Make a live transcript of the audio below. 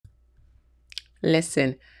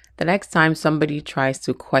Listen, the next time somebody tries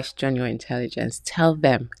to question your intelligence,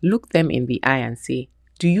 look them in the eye and say,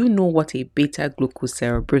 do you know what a beta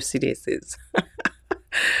glucocerebrosidase is?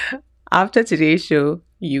 After today's show,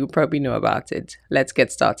 you probably know about it. Let's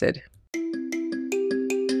get started.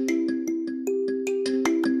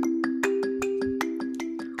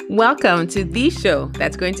 Welcome to the show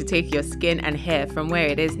that's going to take your skin and hair from where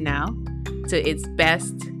it is now to its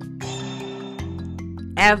best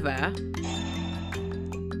ever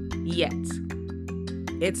yet.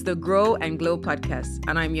 It's the Grow and Glow podcast,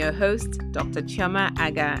 and I'm your host, Dr. Chioma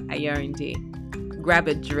Aga Ayorinde. Grab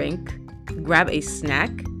a drink, grab a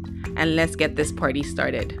snack, and let's get this party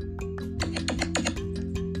started.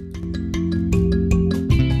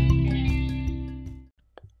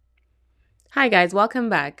 Hi guys, welcome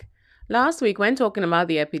back. Last week, when talking about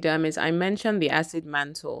the epidermis, I mentioned the acid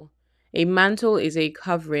mantle. A mantle is a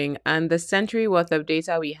covering, and the century worth of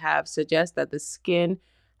data we have suggests that the skin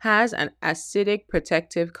has an acidic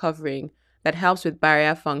protective covering that helps with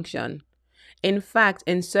barrier function. In fact,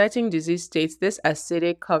 in certain disease states, this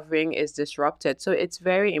acidic covering is disrupted, so it's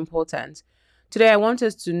very important. Today, I want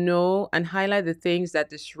us to know and highlight the things that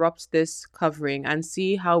disrupt this covering and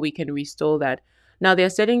see how we can restore that. Now, there are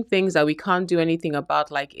certain things that we can't do anything about,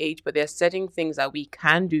 like age, but there are certain things that we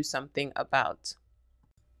can do something about.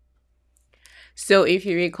 So, if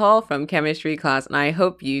you recall from chemistry class, and I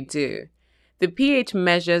hope you do, the pH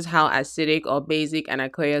measures how acidic or basic an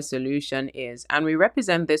aqueous solution is, and we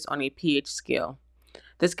represent this on a pH scale.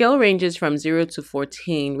 The scale ranges from 0 to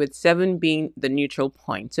 14, with 7 being the neutral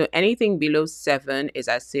point. So anything below 7 is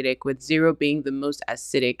acidic, with 0 being the most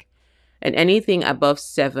acidic, and anything above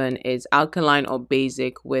 7 is alkaline or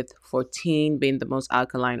basic, with 14 being the most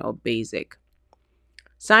alkaline or basic.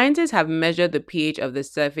 Scientists have measured the pH of the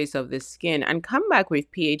surface of the skin and come back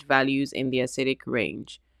with pH values in the acidic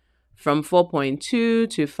range, from 4.2 to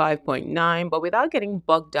 5.9, but without getting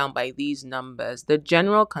bogged down by these numbers, the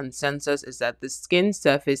general consensus is that the skin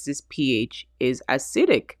surface's pH is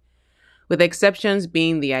acidic, with exceptions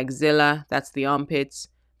being the axilla, that's the armpits,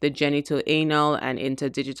 the genitoanal and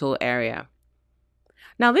interdigital area.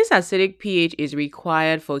 Now, this acidic pH is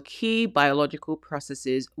required for key biological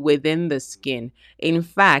processes within the skin. In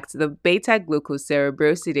fact, the beta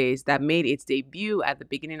glucocerebrosidase that made its debut at the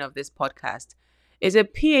beginning of this podcast is a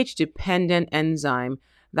pH-dependent enzyme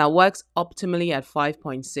that works optimally at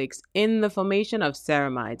 5.6 in the formation of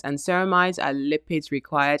ceramides, and ceramides are lipids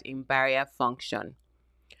required in barrier function.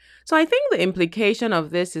 So I think the implication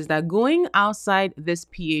of this is that going outside this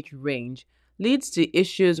pH range leads to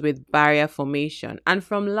issues with barrier formation. And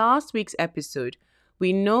from last week's episode,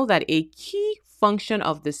 we know that a key function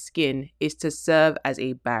of the skin is to serve as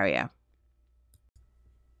a barrier.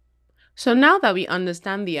 So now that we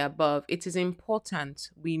understand the above, it is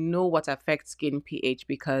important we know what affects skin pH,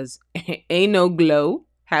 because ain't no glow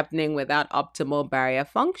happening without optimal barrier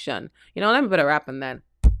function. Let me put a rap on that.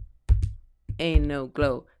 Ain't no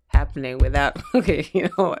glow happening without... Okay, you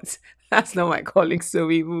know what? That's not my calling, so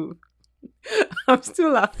we move. I'm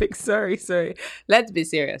still laughing. Sorry. Let's be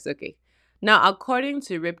serious. Okay. Now, according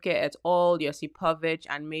to Ripke et al., Josipovic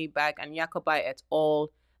and Maybach and Jacobi et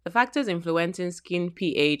al., the factors influencing skin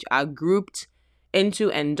pH are grouped into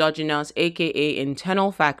endogenous, aka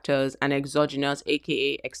internal factors, and exogenous,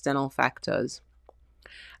 aka external factors.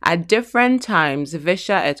 At different times,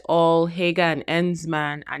 Vischer et al., Hager and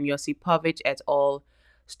Enzman, and Josipovic et al.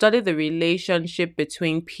 Studied the relationship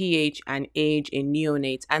between pH and age in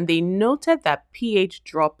neonates, and they noted that pH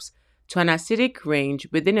drops to an acidic range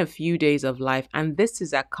within a few days of life, and this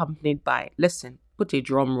is accompanied by, listen, put a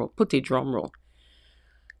drum roll,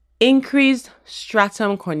 increased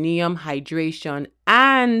stratum corneum hydration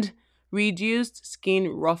and reduced skin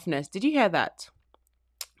roughness. Did you hear that?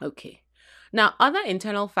 Okay. Now, other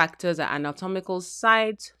internal factors are anatomical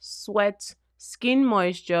site, sweat, skin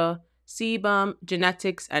moisture, sebum,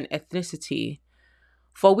 genetics, and ethnicity.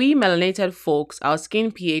 For we melanated folks, our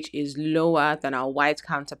skin pH is lower than our white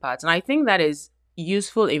counterparts, and I think that is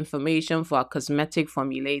useful information for our cosmetic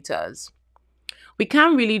formulators. We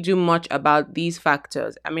can't really do much about these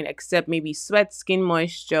factors, except maybe sweat, skin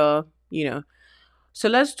moisture, So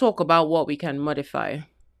let's talk about what we can modify.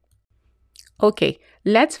 Okay,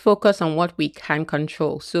 let's focus on what we can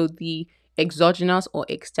control. So the exogenous or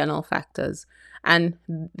external factors. And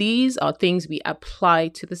these are things we apply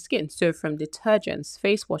to the skin. So from detergents,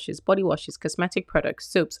 face washes, body washes, cosmetic products,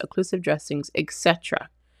 soaps, occlusive dressings, etc.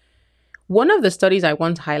 One of the studies I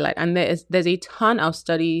want to highlight, and there's a ton of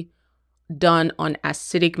study done on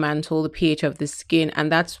acidic mantle, the pH of the skin, and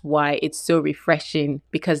that's why it's so refreshing,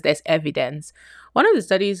 because there's evidence. One of the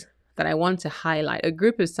studies that I want to highlight, a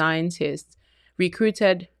group of scientists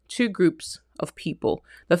recruited two groups of people.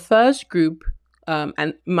 The first group,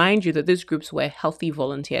 and mind you that these groups were healthy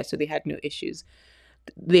volunteers, so they had no issues.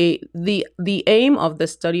 The aim of the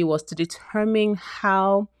study was to determine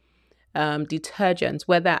how detergents,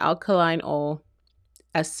 whether alkaline or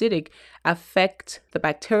acidic, affect the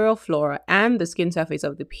bacterial flora and the skin surface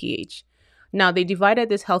of the pH. Now, they divided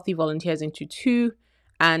these healthy volunteers into two,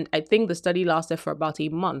 and I think the study lasted for about a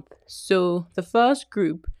month. So the first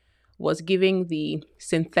group was giving the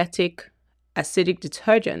synthetic acidic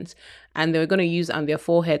detergents, and they were going to use on their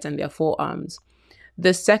foreheads and their forearms.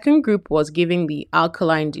 The second group was giving the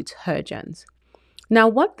alkaline detergents. Now,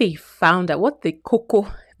 what they found out, what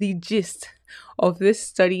the gist of this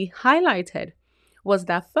study highlighted was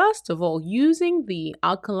that, first of all, using the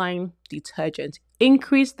alkaline detergent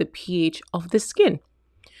increased the pH of the skin.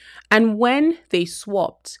 And when they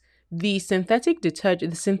swapped, the synthetic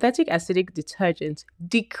acidic detergent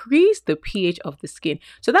decreased the pH of the skin.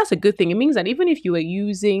 So that's a good thing. It means that even if you were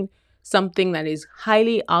using something that is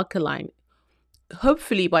highly alkaline,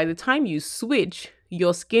 hopefully by the time you switch,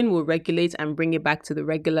 your skin will regulate and bring it back to the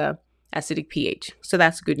regular acidic pH. So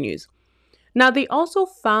that's good news. Now, they also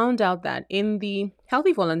found out that in the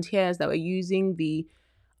healthy volunteers that were using the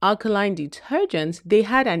alkaline detergents, they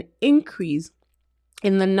had an increase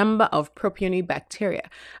in the number of propionibacteria.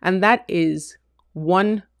 And that is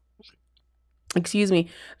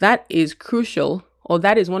crucial, or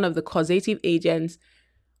that is one of the causative agents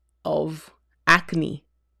of acne.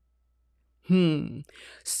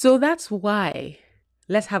 So that's why,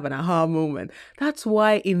 let's have an aha moment. That's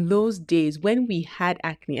why in those days when we had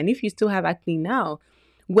acne, and if you still have acne now,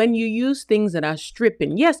 when you use things that are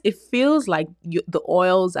stripping, yes, it feels like the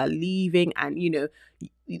oils are leaving, and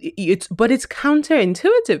but it's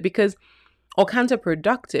counterintuitive or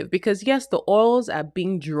counterproductive, because yes, the oils are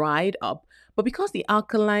being dried up, but because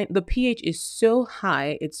the pH is so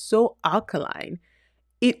high, it's so alkaline,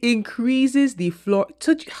 it increases the flora.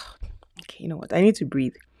 Okay, you know what? I need to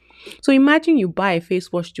breathe. So imagine you buy a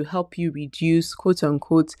face wash to help you reduce, quote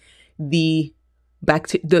unquote, the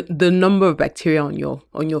number of bacteria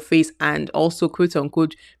on your face, and also, quote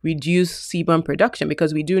unquote, reduce sebum production,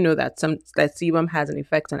 because we do know that that sebum has an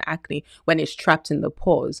effect on acne when it's trapped in the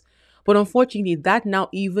pores. But unfortunately, that now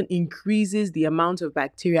even increases the amount of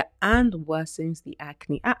bacteria and worsens the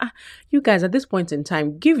acne. You guys, at this point in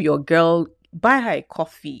time, give your girl, buy her a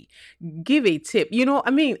coffee, give a tip.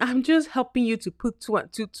 I'm just helping you to put two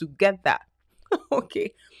and two together.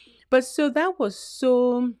 Okay. But so that was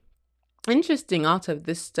so interesting out of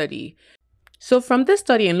this study. So from this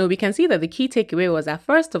study alone, we can see that the key takeaway was that,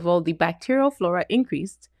 first of all, the bacterial flora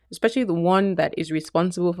increased, especially the one that is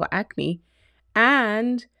responsible for acne,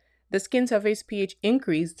 and the skin surface pH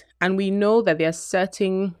increased. And we know that there are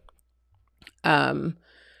certain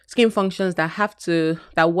skin functions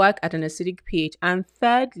that work at an acidic pH. And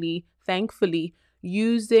thirdly, thankfully,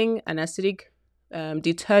 using an acidic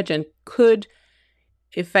detergent could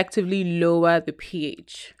effectively lower the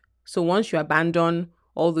pH. So once you abandon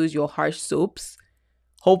all those your harsh soaps,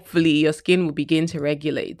 hopefully your skin will begin to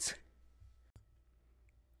regulate.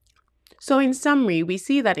 So in summary, we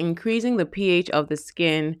see that increasing the pH of the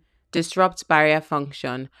skin disrupts barrier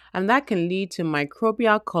function, and that can lead to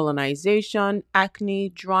microbial colonization, acne,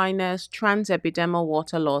 dryness, transepidermal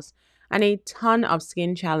water loss, and a ton of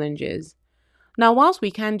skin challenges. Now, whilst we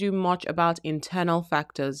can't do much about internal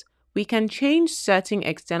factors, we can change certain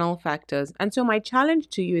external factors. And so my challenge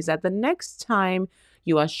to you is that the next time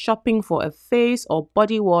you are shopping for a face or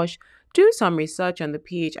body wash, do some research on the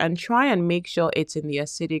pH and try and make sure it's in the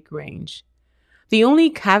acidic range. The only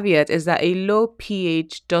caveat is that a low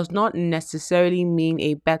pH does not necessarily mean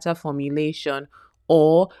a better formulation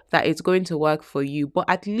or that it's going to work for you, but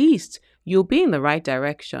at least you'll be in the right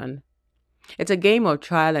direction. It's a game of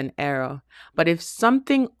trial and error, but if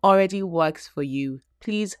something already works for you,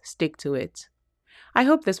 please stick to it. I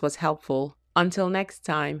hope this was helpful. Until next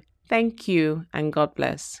time, thank you and God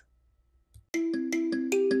bless.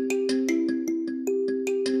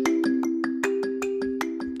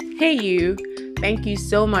 Hey you! Thank you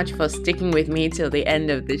so much for sticking with me till the end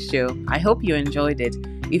of this show. I hope you enjoyed it.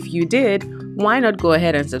 If you did, why not go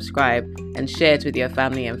ahead and subscribe and share it with your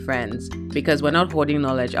family and friends? Because we're not hoarding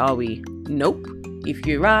knowledge, are we? Nope. If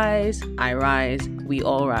you rise, I rise, we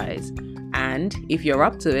all rise. And if you're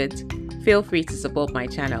up to it, feel free to support my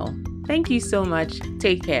channel. Thank you so much.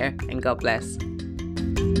 Take care and God bless.